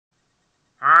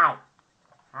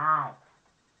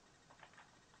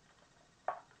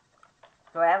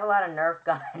So I have a lot of Nerf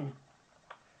guns.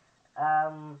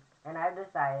 And I've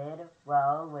decided,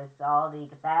 well, with all the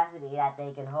capacity that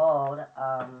they can hold,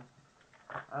 I'm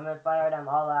gonna fire them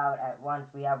all out at once.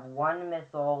 We have 1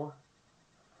 missile,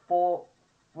 4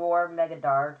 mega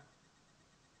darts,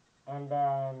 and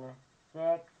then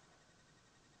 6,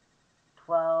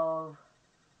 12,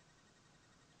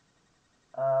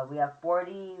 we have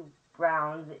 40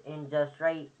 rounds in just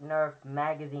straight Nerf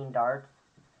magazine darts,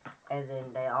 as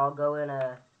in they all go in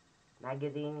a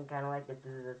magazine, kind of like this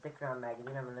is a 6-round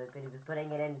magazine. I'm going to be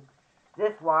putting it in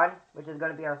this one, which is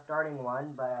going to be our starting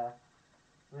one, but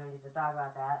we don't need to talk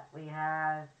about that. We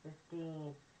have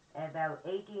 15, about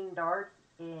 18 darts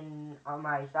on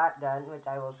my shotgun, which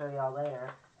I will show you all later,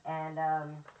 and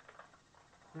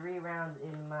 3 rounds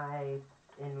in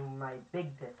my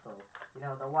big pistol, you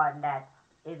know, the one that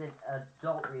isn't a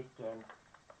jolt reskin,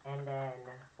 and then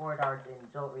 4 darts in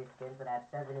jolt reskin, so that's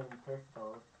 7 in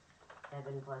pistols.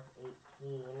 7 plus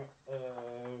 18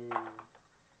 is,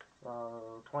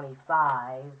 well,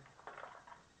 25.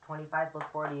 25 plus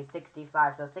 40 is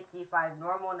 65. So 65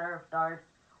 normal Nerf darts,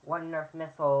 1 Nerf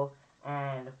missile,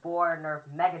 and 4 Nerf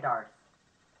mega darts.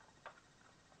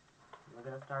 We're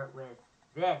going to start with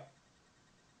this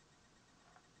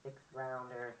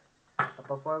 6-rounder. But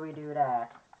before we do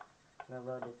that, I'm going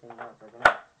to load this thing up. We're going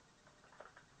to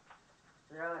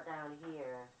throw it down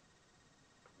here.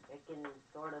 It can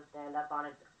sort of stand up on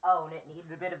its own. It needs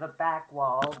a bit of a back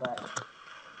wall, but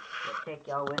I'll take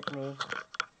y'all with me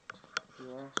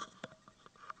here.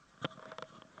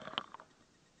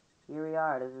 Here we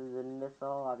are. This is a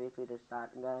missile, obviously the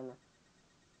shotgun,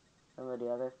 some of the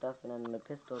other stuff, and then the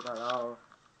pistols are all.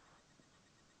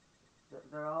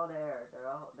 They're all there. They're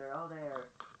all there.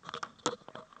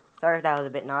 Sorry if that was a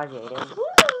bit nauseating.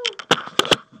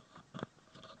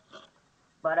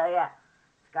 But yeah.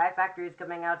 Sky Factory is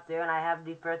coming out soon. I have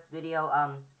the first video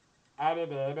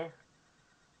edited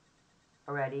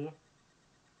already,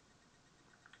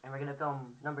 and we're gonna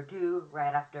film number 2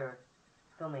 right after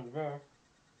filming this.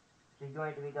 So it's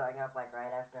going to be going up like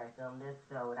right after I film this,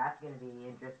 so that's gonna be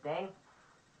interesting.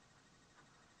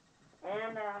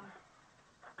 And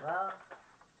well,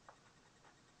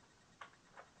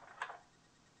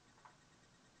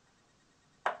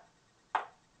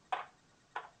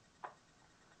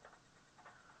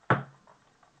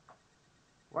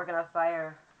 we're gonna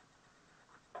fire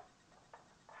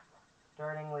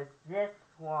starting with this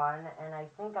one, and I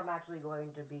think I'm actually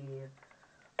going to be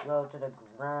low to the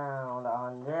ground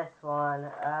on this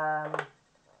one.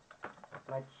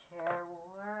 My chair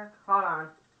will work. Hold on.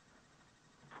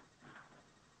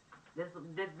 This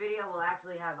video will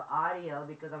actually have audio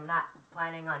because I'm not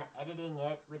planning on editing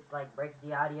it, which like breaks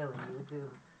the audio in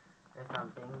YouTube or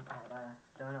something. I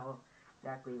don't know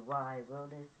exactly why. Will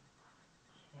this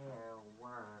chair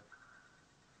work?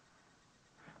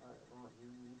 Well, you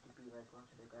need to be like close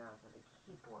to the ground so the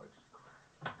keyboard's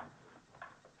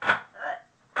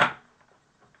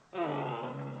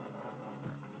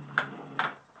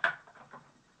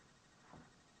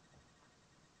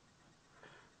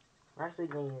we're actually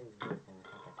going to use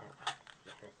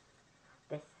this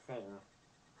this thing.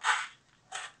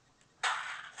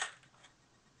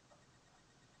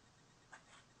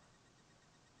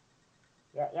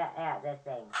 Yeah, this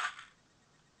thing.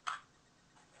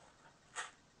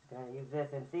 Gonna use this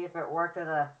and see if it works as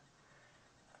a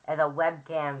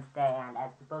webcam stand.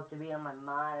 It's supposed to be on my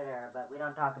monitor, but we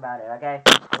don't talk about it, okay?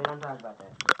 We don't talk about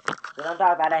that. We don't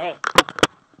talk about it, hey!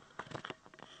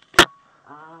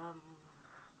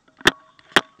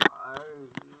 Are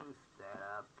you set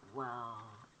up well?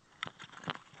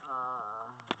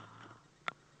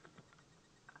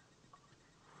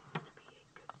 Seems to be a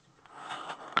good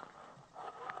spot.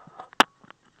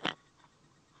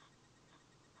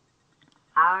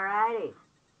 Alrighty.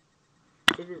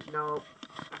 This is no.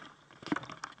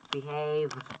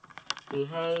 Behave.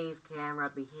 Behave, camera,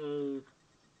 behave.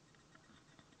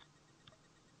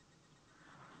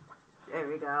 There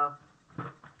we go.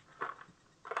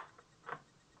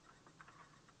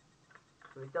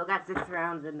 We still got 6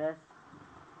 rounds in this.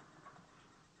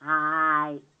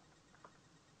 Hi.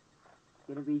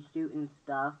 Gonna be shooting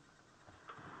stuff.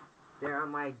 There are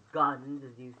my guns,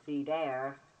 as you see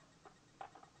there.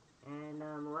 And,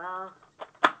 well,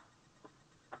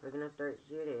 we're gonna start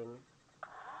shooting.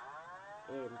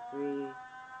 In 3,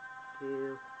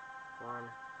 2, 1.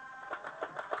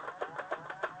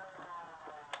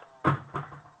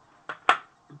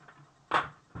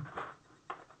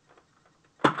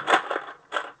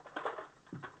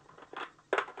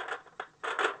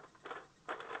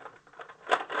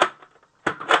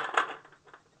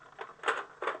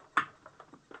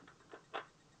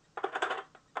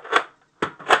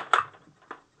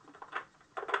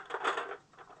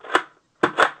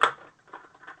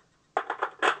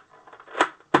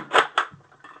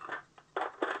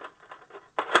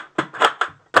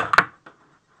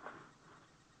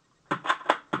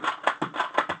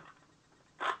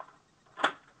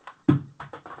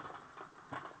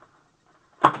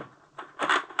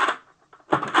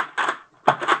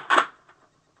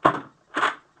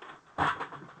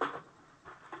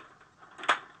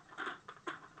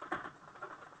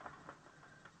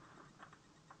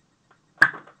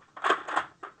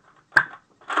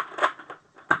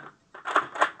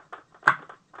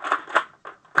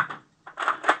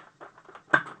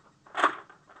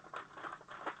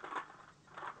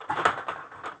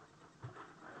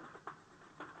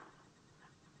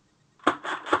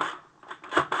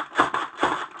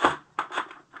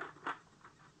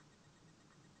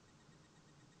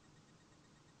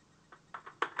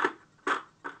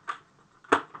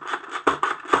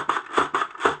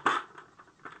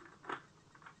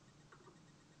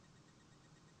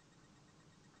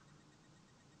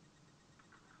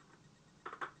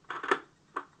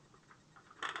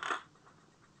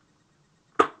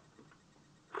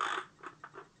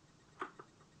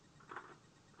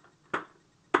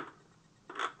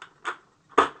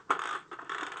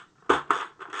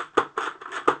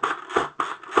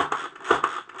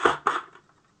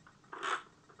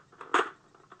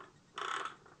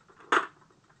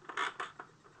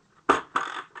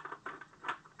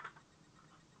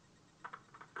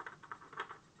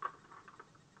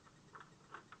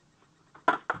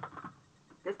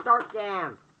 Start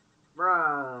jam!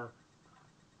 Bruh.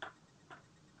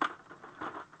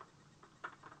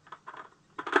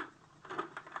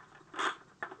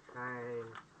 Trying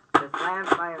to slam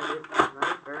fire with the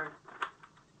sniper.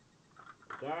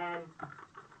 Again.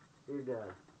 You're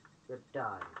good. You're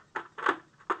done.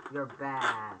 You're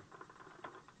bad.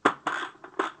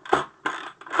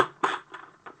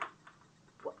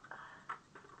 What?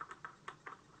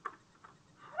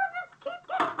 How does this keep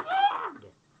getting jammed?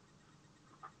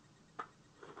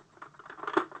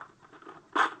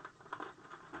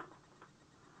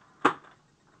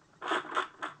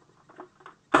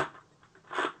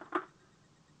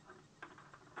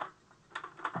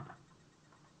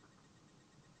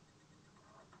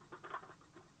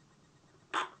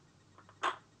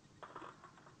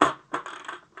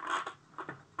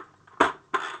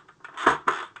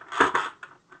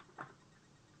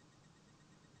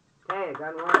 Hey, the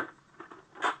gun works.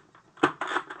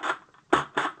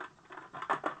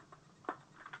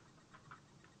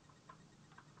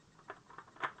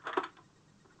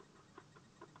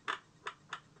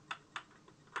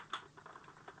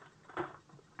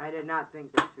 I did not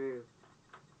think this through.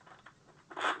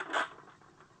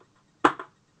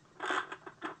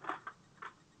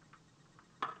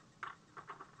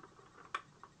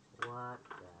 What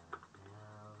the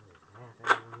hell is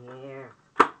happening here?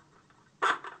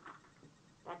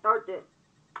 I thought it.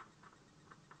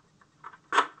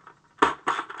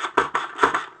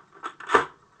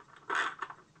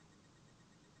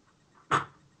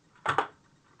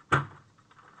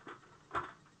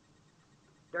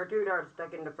 There are 2 darts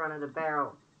stuck in the front of the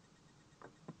barrel.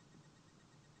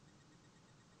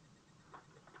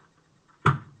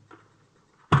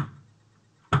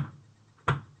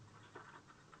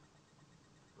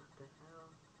 What the hell?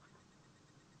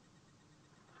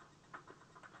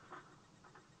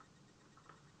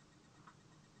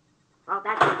 Oh,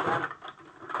 that's it, done.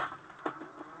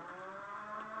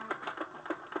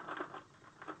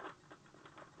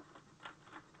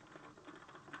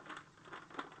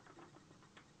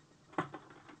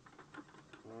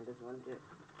 And this one too.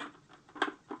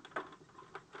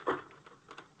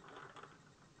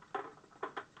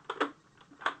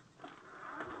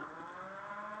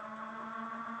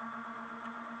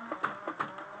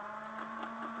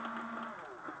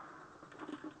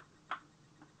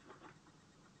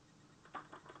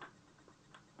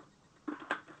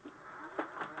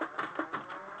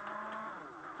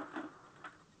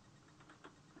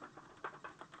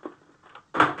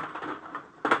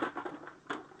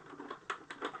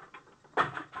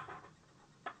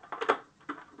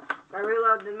 I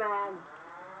reload the mag.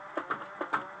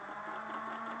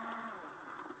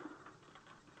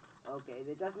 Okay, is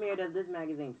it just me or does this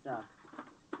magazine suck?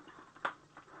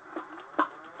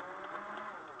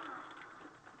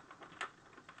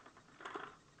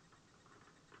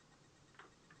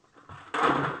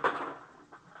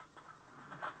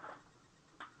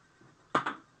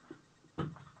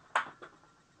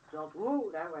 So,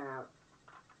 ooh, that went out.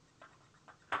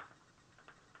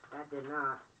 That did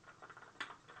not.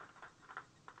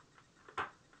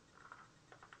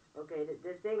 Okay,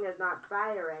 this thing is not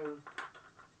firing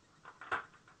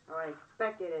how I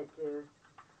expected it to.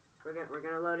 We're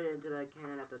gonna load it into the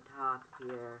cannon at the top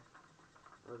here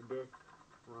of this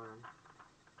one,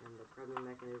 and the priming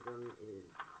mechanism is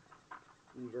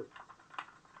usually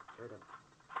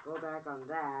go back on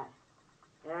that,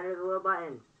 and there's a little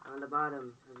button on the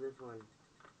bottom of this one.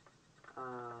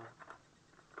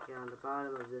 Yeah, on the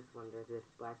bottom of this one, there's this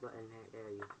black button there.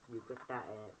 You click that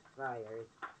and it fires.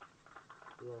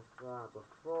 You saw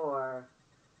before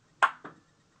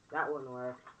that wouldn't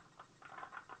work.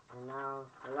 And now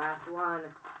the last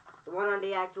one, the one on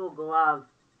the actual glove.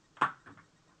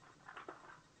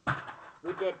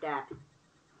 We did that.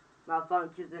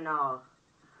 Malfunctions and all.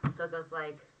 Took us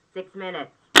like 6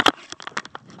 minutes.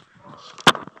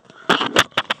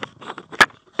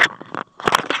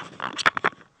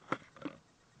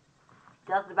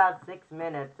 Just about 6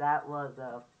 minutes. That was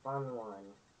a fun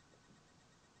one.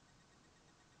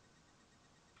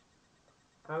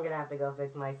 I'm gonna have to go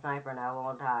fix my sniper now,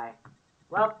 won't I?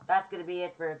 Well, that's gonna be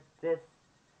it for this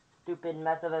stupid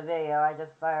mess of a video. I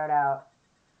just fired out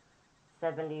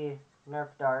 70 Nerf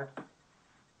darts.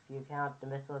 If you count the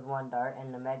missile as 1 dart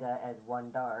and the mega as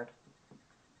 1 dart,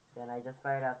 then I just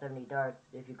fired out 70 darts.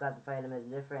 If you classify them as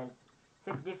different,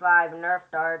 65 Nerf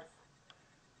darts,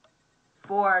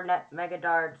 4 mega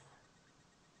darts,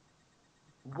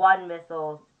 1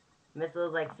 missile. Missile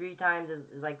is like 3 times,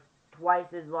 is like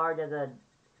twice as large as a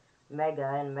mega,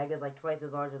 and mega is like twice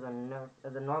as large as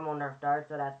a normal Nerf dart.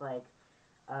 So that's like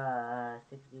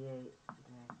 68,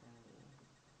 69,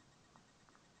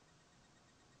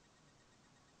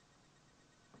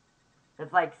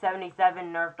 It's like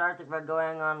 77 Nerf darts if we're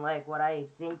going on like what I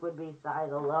think would be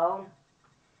size alone.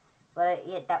 But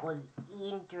that was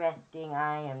interesting.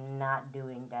 I am not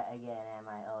doing that again, am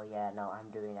I? Oh yeah, no,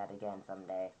 I'm doing that again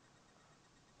someday.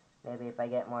 Maybe if I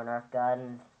get more Nerf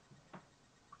guns.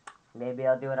 Maybe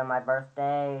I'll do it on my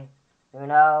birthday. Who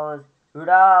knows? Who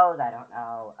knows? I don't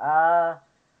know.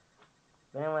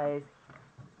 But anyways,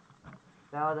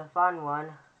 that was a fun one.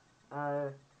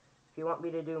 If you want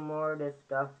me to do more of this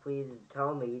stuff, please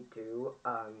tell me to.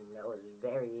 That was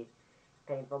very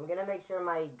painful. I'm gonna make sure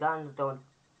my guns don't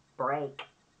break.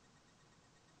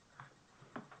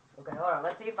 Okay, hold on.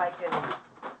 Let's see if I can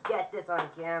get this on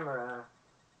camera.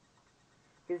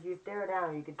 Because you stare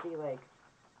down, you can see, like,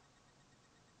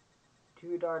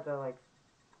 2 darts are, like,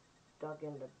 stuck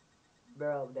in the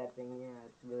barrel of that thing. Yeah,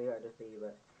 it's really hard to see,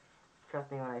 but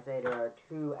trust me when I say there are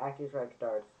 2 AccuStrike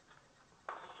darts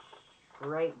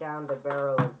straight down the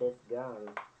barrel of this gun.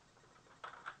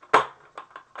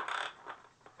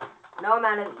 No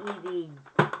amount of easy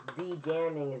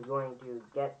de-jamming is going to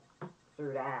get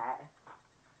through that.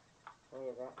 Look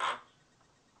at that.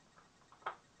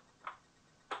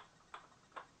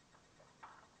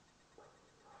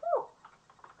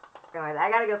 Anyways,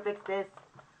 I gotta go fix this.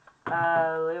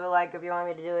 Leave a like if you want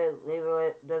me to do it. Leave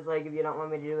a dislike if you don't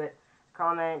want me to do it.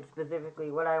 Comment specifically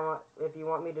what I want, if you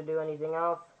want me to do anything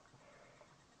else.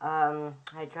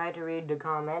 I try to read the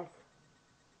comments,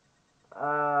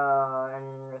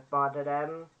 and respond to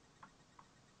them.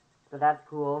 So that's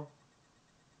cool.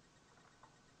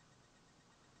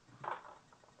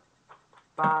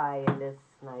 Bye, and this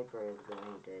sniper is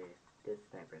going to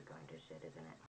shit, isn't it?